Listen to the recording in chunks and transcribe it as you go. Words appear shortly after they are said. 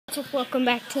So welcome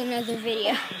back to another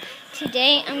video.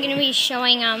 Today I'm going to be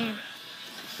showing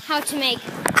how to make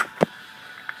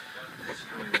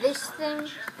this thing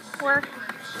work.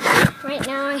 Right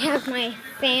now I have my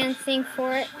fan thing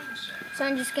for it, so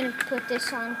I'm just going to put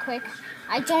this on quick.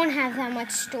 I don't have that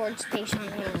much storage space on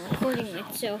what I'm recording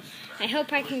with, so I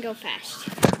hope I can go fast.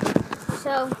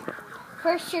 So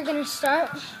first you're going to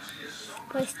start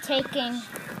with taking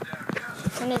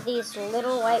one of these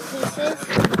little white pieces.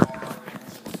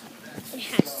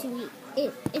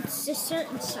 It's a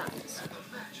certain size.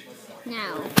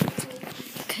 Now,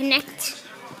 connect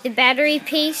the battery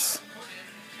piece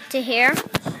to here,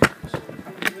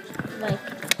 like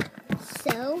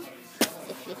so,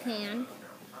 if you can.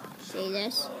 See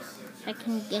this? I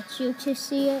can get you to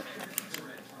see it.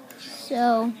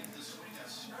 So,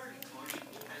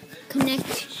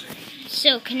 connect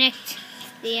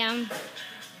the,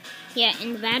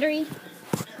 in the battery,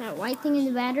 that white thing in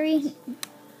the battery.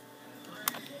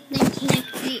 Then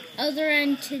connect the other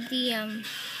end to the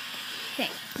thing. Yeah,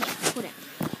 whatever.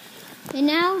 And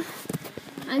now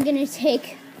I'm gonna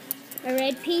take a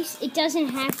red piece. It doesn't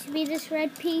have to be this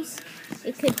red piece.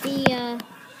 It could be a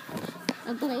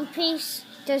blue piece.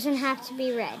 It doesn't have to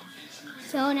be red.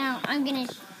 So now I'm gonna.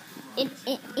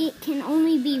 It can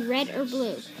only be red or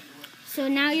blue. So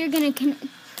now you're gonna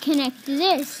connect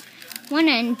this one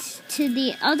end to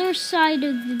the other side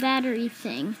of the battery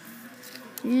thing,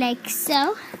 like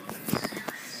so.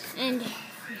 And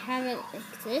you have it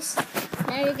like this.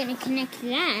 Now you're going to connect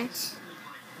that.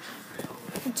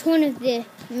 It's one of the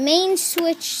main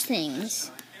switch things.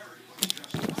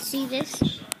 See this?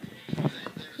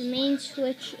 The main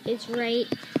switch is right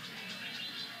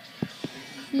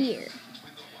here,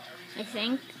 I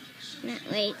think. No,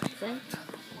 wait, what?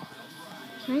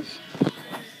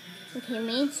 Okay,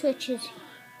 main switch is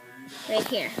right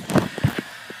here.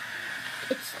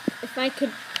 It's, if I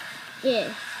could,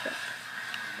 yeah.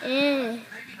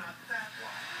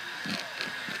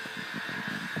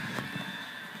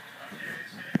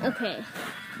 Okay,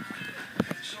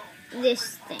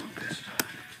 this thing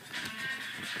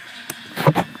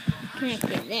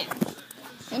connected there,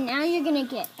 and now you're gonna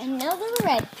get another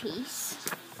red piece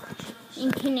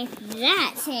and connect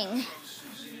that thing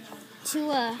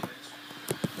to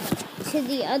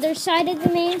the other side of the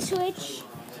main switch,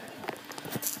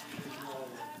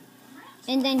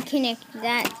 and then connect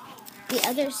the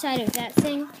other side of that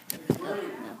thing.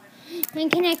 Then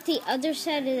connect the other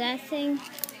side of that thing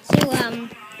to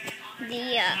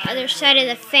the other side of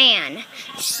the fan.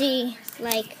 See,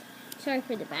 like, sorry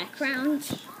for the background.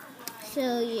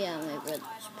 So yeah, my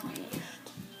brother's punished.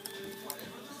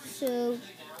 So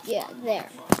yeah, there.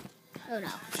 Oh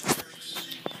no.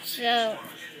 So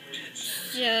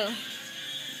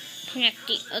connect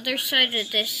the other side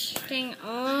of this thing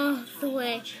all the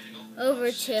way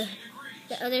over to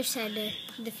the other side of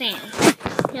the fan.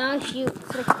 Now if you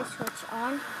flick the switch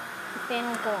on, the fan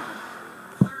will go on.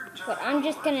 But I'm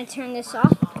just going to turn this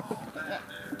off,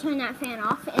 turn that fan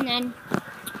off, and then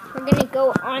we're going to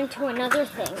go on to another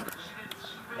thing.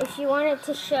 If you wanted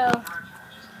to show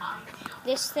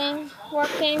this thing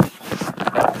working,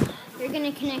 you're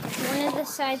going to connect one of the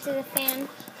sides of the fan.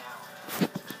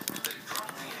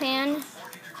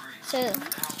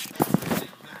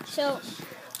 So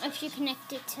if you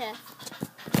connect it to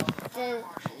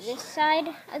this side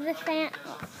of the fan,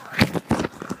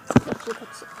 if you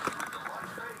could see.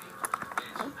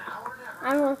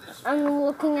 I'm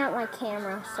looking at my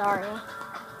camera, sorry.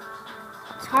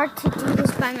 It's hard to do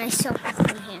this by myself with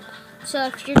one hand. So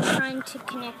if you're trying to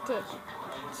connect it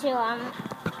to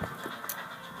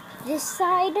this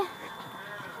side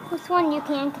with one, you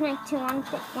can connect to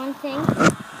one thing.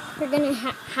 You're gonna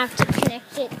have to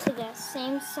connect it to the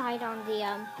same side on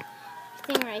the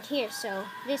thing right here. So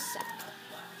this side.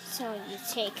 So you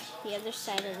take the other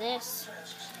side of this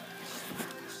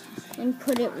and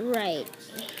put it right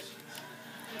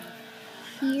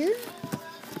here.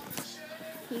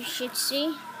 You should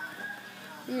see,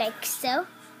 like so.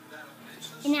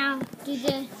 And now do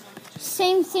the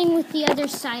same thing with the other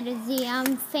side of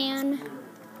the fan.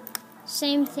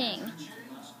 Same thing.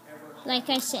 Like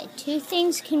I said, two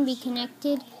things can be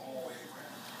connected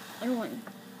in one.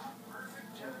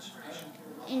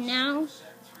 And now,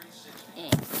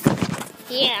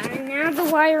 now the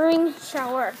wiring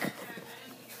shall work.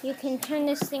 You can turn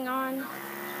this thing on.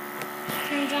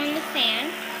 Turns on the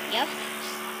fan. Yep.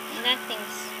 And that thing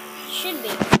should be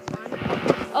on.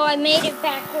 Oh, I made it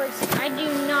backwards. I do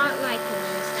not like it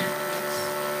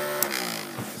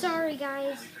backwards. Sorry,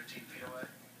 guys.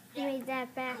 I made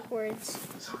that backwards.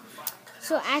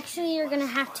 So actually, you're going to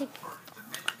have to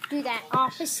do that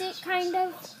opposite, kind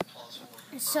of.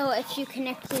 So if you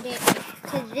connected it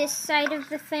to this side of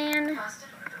the fan,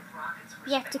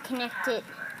 you have to connect it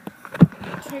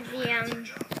to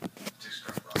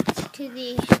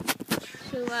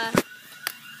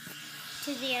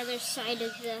the other side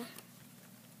of the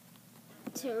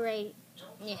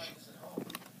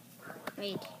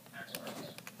right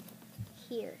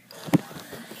here.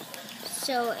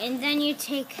 So, and then you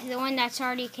take the one that's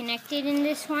already connected in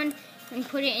this one and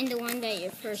put it in the one that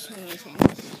your first one was in.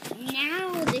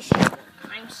 Now this should work.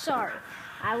 I'm sorry.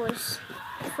 I was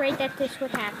afraid that this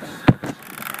would happen.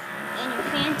 And your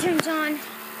fan turns on.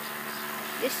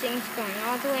 This thing's going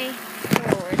all the way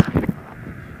forward.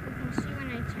 You can see when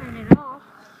I turn it off,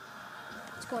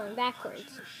 it's going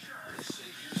backwards.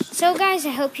 So guys,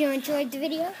 I hope you enjoyed the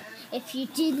video. If you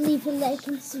did, leave a like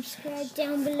and subscribe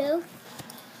down below.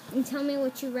 And tell me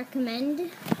what you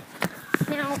recommend.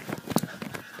 Now,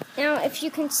 if you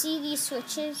can see these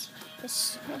switches,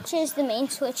 the main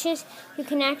switches, you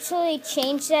can actually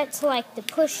change that to like the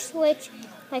push switch,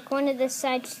 like one of the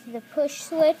sides to the push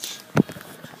switch.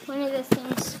 One of the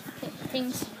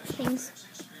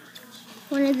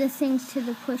things to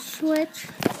the push switch.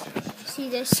 See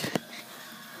this?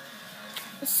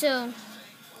 So,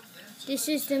 this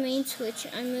is the main switch.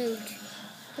 I moved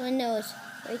one nose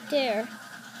right there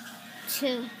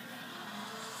to,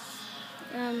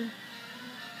 I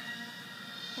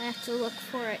have to look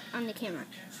for it on the camera,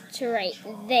 to right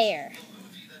there.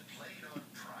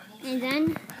 And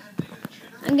then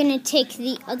I'm going to take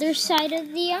the other side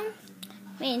of the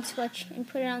main switch and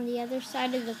put it on the other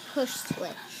side of the push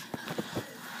switch.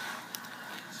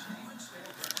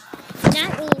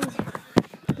 That means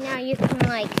now you can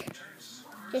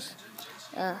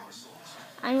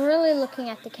I'm really looking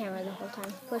at the camera the whole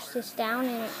time. Push this down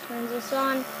and it turns this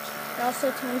on. It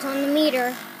also turns on the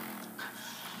meter.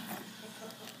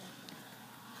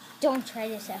 Don't try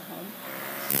this at home.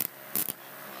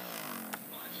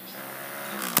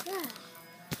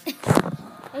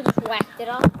 I just whacked it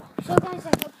off. So guys,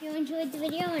 I hope you enjoyed the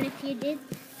video, and if you did,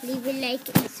 leave a like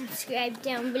and subscribe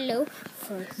down below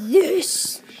for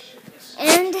this.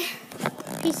 And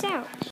peace out.